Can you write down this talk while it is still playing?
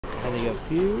Heading up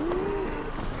here.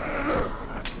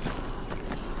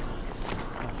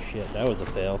 Oh shit, that was a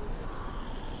fail.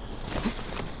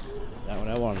 Not what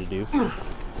I wanted to do.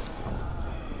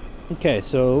 Okay,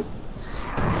 so.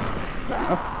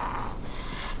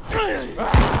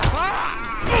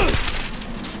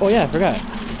 Oh yeah, I forgot.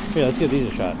 Here, let's give these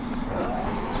a shot.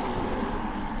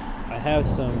 I have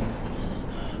some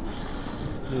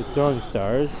new throwing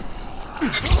stars.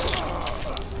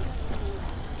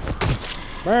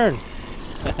 Burn!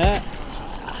 Alright,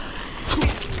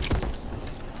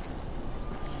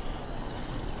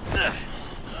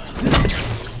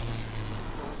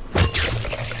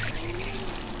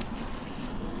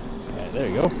 there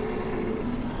you go.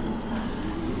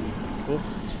 Cool.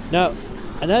 Now,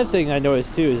 another thing I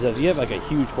noticed too is that if you have like a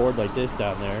huge horde like this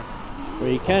down there, what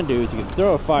you can do is you can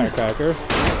throw a firecracker,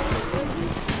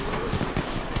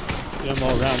 get them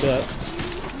all round up.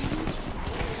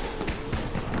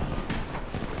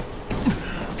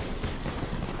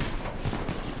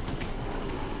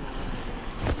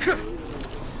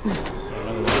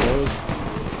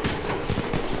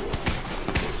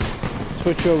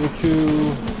 Switch over to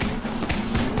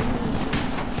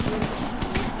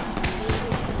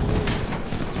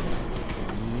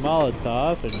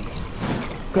Molotov and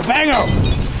Kabango!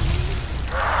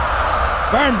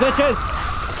 Burn, bitches!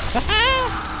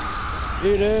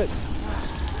 Eat it!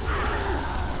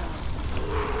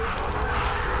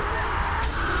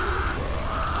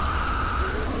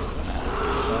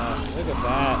 Look at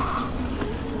that!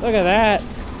 Look at that!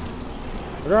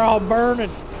 They're all burning!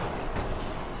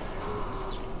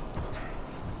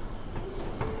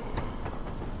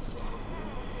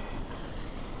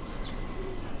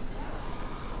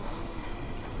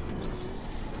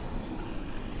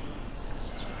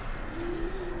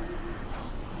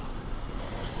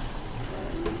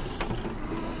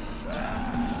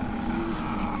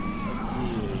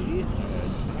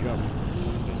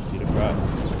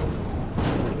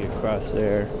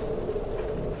 There.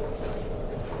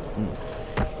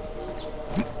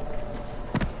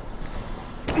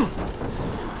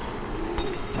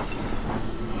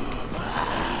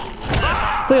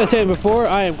 Like I said before,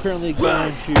 I am currently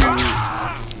going to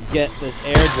get this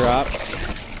airdrop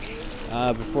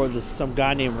before some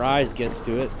guy named Rise gets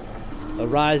to it.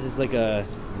 Rise is like a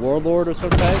warlord or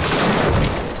some type,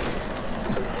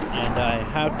 and I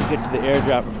have to get to the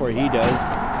airdrop before he does.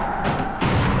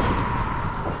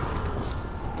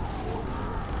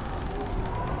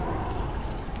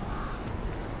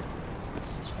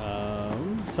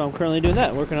 So I'm currently doing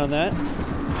that, working on that.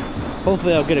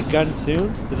 Hopefully I'll get a gun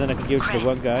soon, so then I can give it to the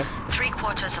one guy.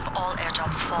 3/4 of all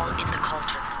airdrops fall in the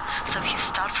cauldron. So if you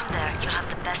start from there, you'll have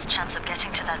the best chance of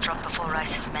getting to that drop before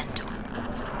Rice's men do.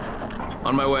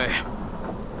 On my way.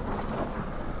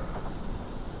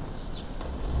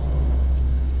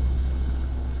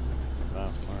 Wow,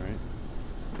 alright.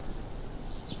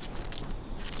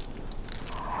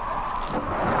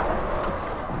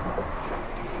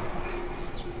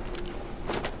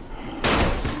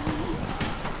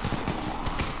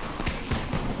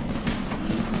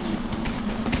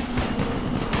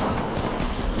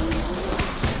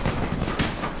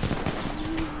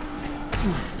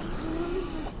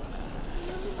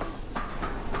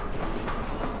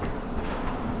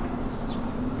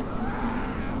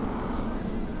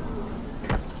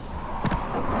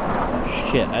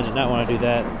 Shit, I did not want to do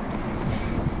that.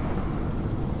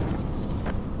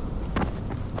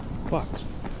 Fuck.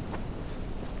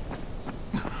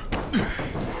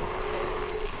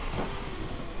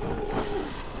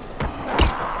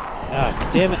 Ah,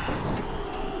 damn it.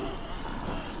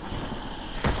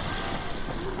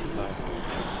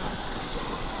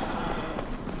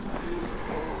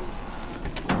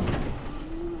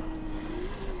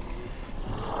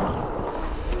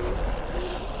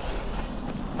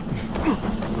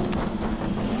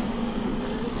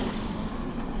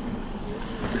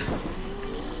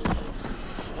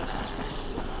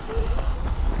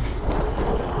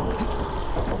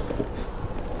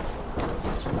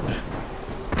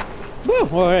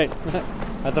 Alright.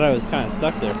 I thought I was kind of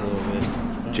stuck there for a little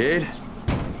bit. Jade,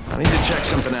 I need to check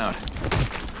something out.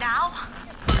 Now?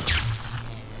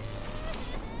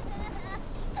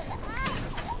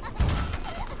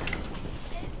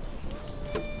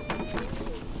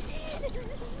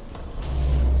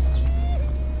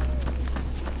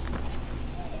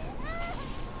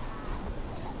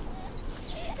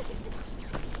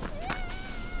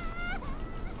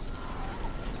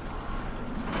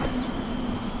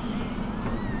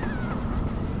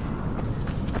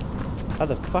 How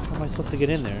the fuck am I supposed to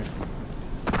get in there?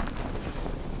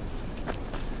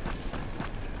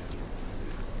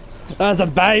 That's a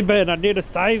baby and I need to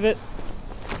save it.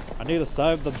 I need to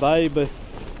save the baby.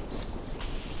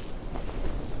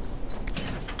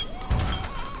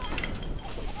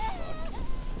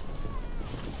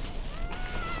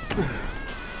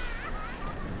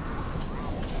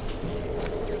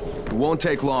 It won't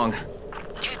take long.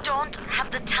 You don't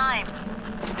have the time.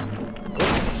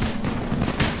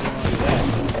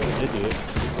 I did do it.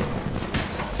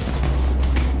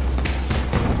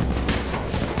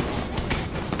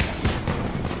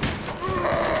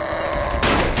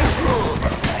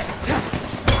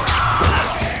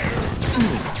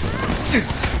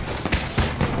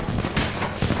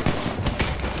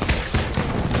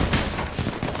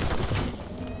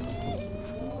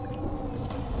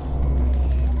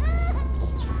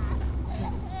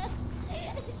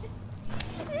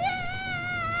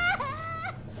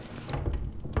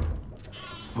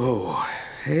 Whoa.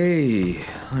 Hey,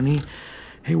 honey.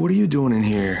 Hey, what are you doing in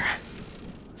here?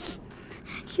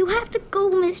 You have to go,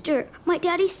 mister. My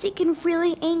daddy's sick and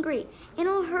really angry, and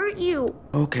I'll hurt you.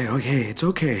 Okay, it's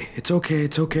okay. It's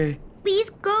okay. Please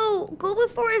go. Go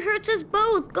before it hurts us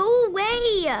both. Go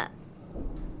away.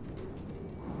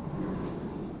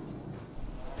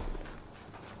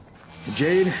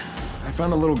 Jade, I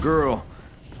found a little girl.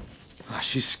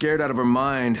 She's scared out of her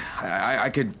mind. I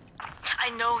could... I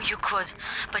know you could,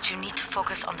 but you need to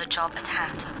focus on the job at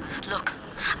hand. Look,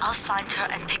 I'll find her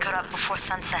and pick her up before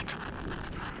sunset.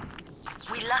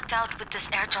 We lucked out with this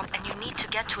airdrop and you need to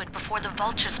get to it before the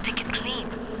vultures pick it clean.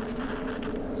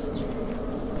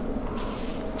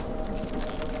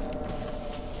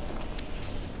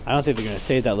 I don't think they're gonna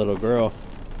save that little girl.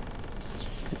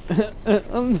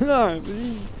 I'm not.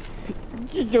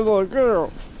 Get your little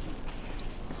girl.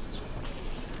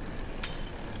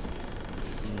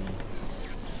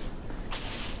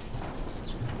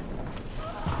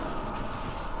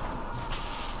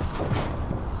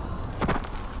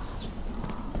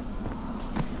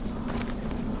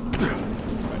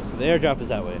 Alright, so the airdrop is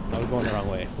that way. I was going the wrong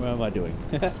way. What am I doing?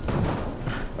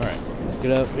 Alright, let's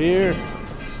get up here.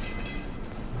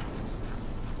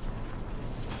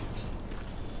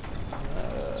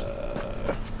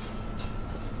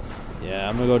 Yeah,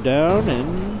 I'm gonna go down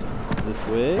and this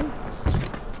way.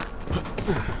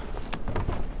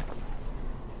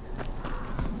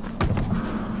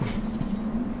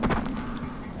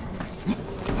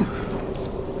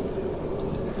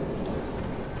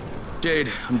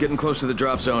 Jade, I'm getting close to the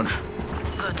drop zone.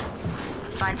 Good.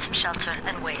 Find some shelter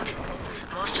and wait.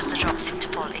 Most of the drops seem to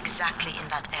fall exactly in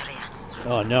that area.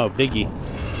 Oh no, Biggie.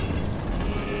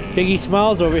 Biggie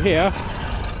Smiles over here.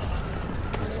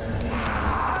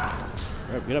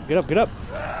 Get up, get up, get up.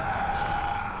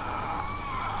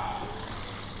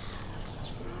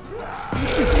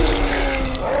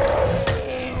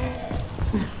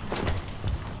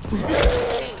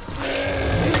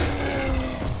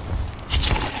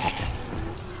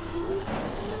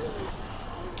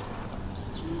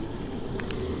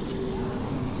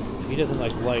 He doesn't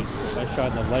like lights. If I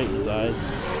shine the light in his eyes,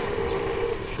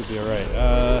 it should be alright.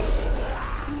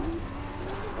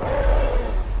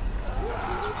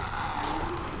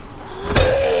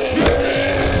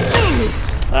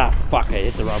 Ah, fuck, I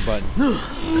hit the wrong button.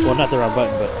 Well, not the wrong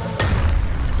button, but...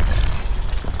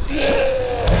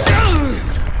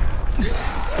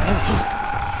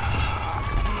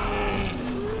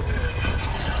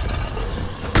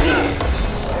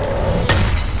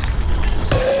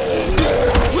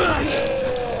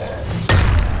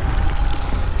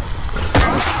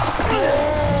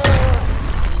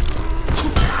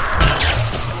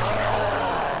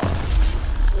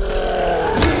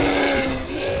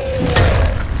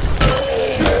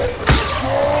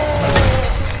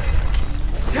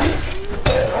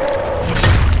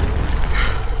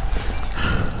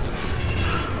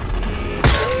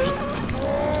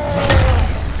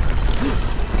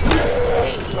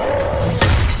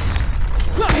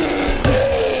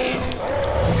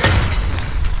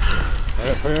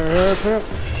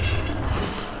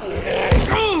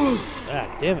 Ah,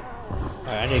 damn it.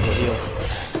 Alright, I need to go heal.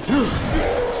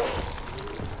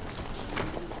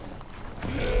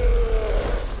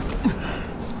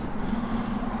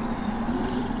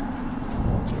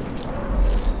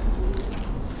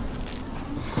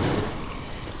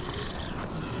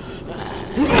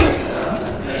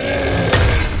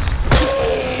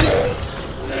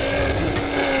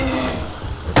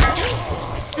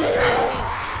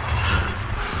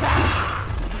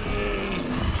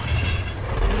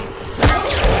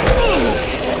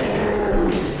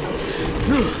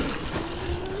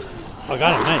 Oh,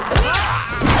 got him, nice.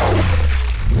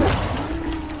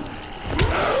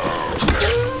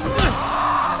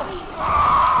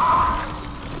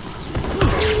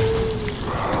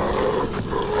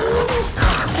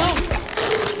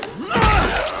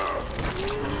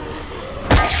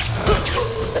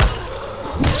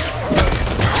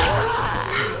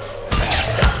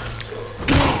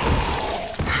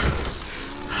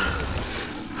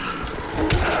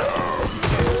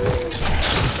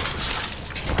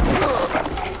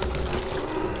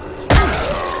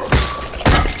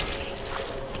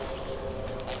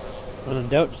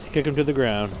 doubt, just kick him to the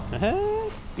ground.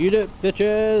 Eat it,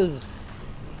 bitches!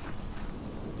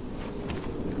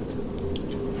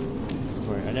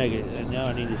 Alright, now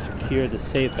I need to secure the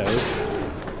safe house.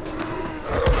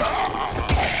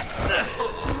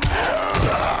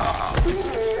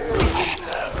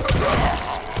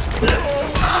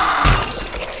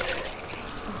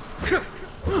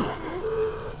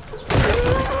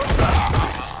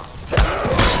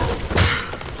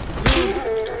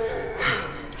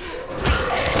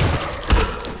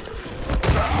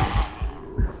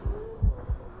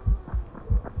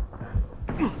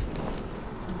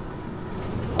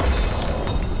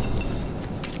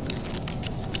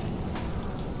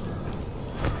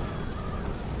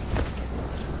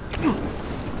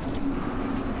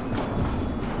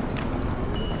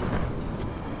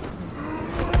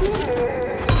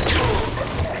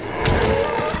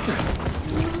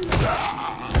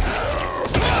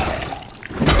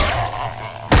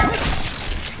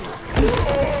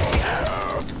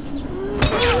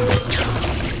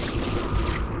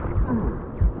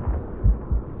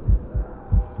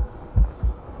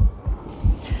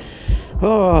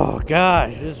 Oh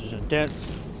gosh, this is intense.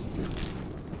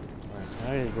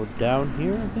 Alright, I gotta go down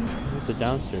here, I think? Where's the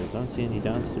downstairs? I don't see any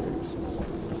downstairs.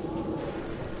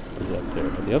 Where's it up there?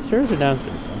 Are they upstairs or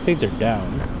downstairs? I think they're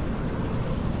down.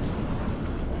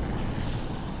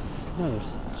 No, they're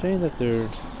saying that they're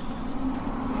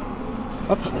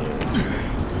upstairs.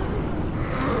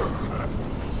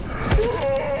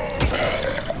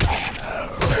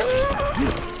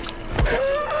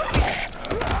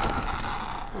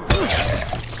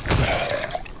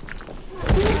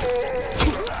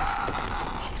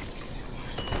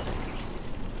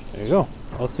 There you go.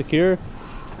 All secure.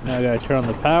 Now I gotta turn on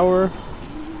the power.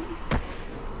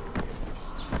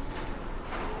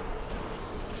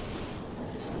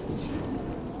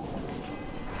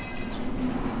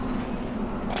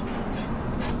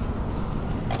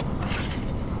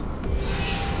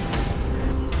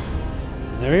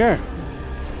 And there we are.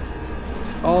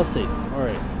 All safe.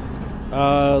 Alright.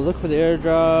 Look for the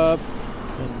airdrop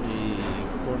in the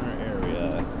corner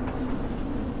area.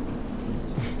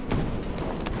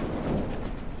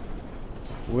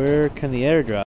 Where can the airdrop